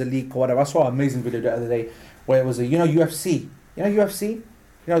baby does a leak or whatever. I saw an amazing video the other day where it was UFC. UFC?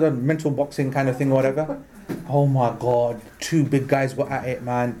 The mental boxing kind of thing or whatever. Oh my God, two big guys were at it,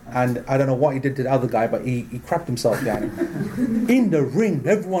 man. And I don't know what he did to the other guy, but he crapped himself down. In the ring,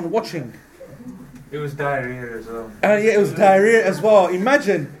 everyone watching. It was diarrhea as well. Yeah, it was diarrhea as well.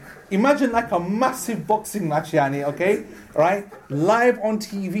 Imagine like a massive boxing match, okay? Right? Live on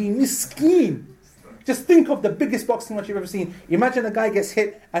TV, miskeen. Just think of the biggest boxing match you've ever seen. Imagine a guy gets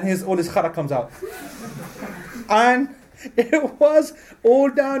hit and all his khara comes out. And it was all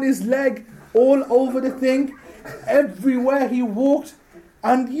down his leg, all over the thing. Everywhere he walked,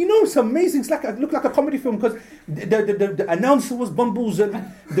 And you know, it's amazing. It looked like a comedy film because the announcer was bamboozled.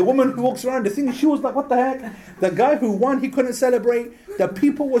 The woman who walks around, the thing, she was like, what the heck? The guy who won, he couldn't celebrate. The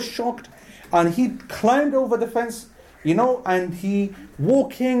people were shocked. And he climbed over the fence, you know, and he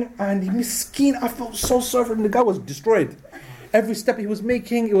walking, and he miskeen, I felt so sorry for him. The guy was destroyed. Every step he was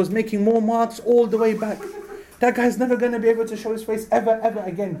making, it was making more marks all the way back. That guy's never going to be able to show his face ever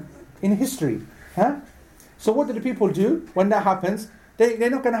again in history. Huh? So what do the people do when that happens? They're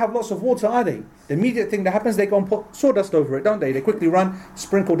not going to have lots of water, are they? The immediate thing that happens, they go and put sawdust over it, don't they? They quickly run,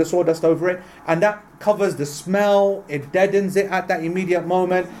 sprinkle the sawdust over it, and that covers the smell, it deadens it at that immediate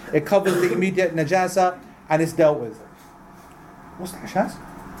moment, it covers the immediate najasa, and it's dealt with. What's that, Shaz?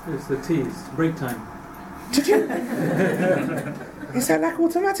 It's the tea, it's break time. Did you? Is that like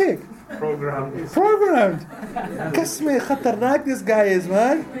automatic? Programmed. Kasme khatarnak this guy is,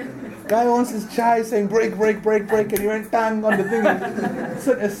 man. Guy wants his chai saying break, and he went tang on the thing and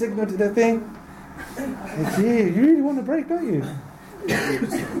sent a signal to the thing. Gee, you really want to break, don't you?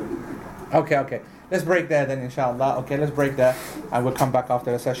 Okay. Let's break there then, inshallah. Okay, let's break there and we'll come back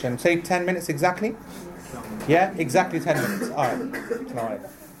after the session. Say 10 minutes exactly? Yeah, exactly 10 minutes. Alright.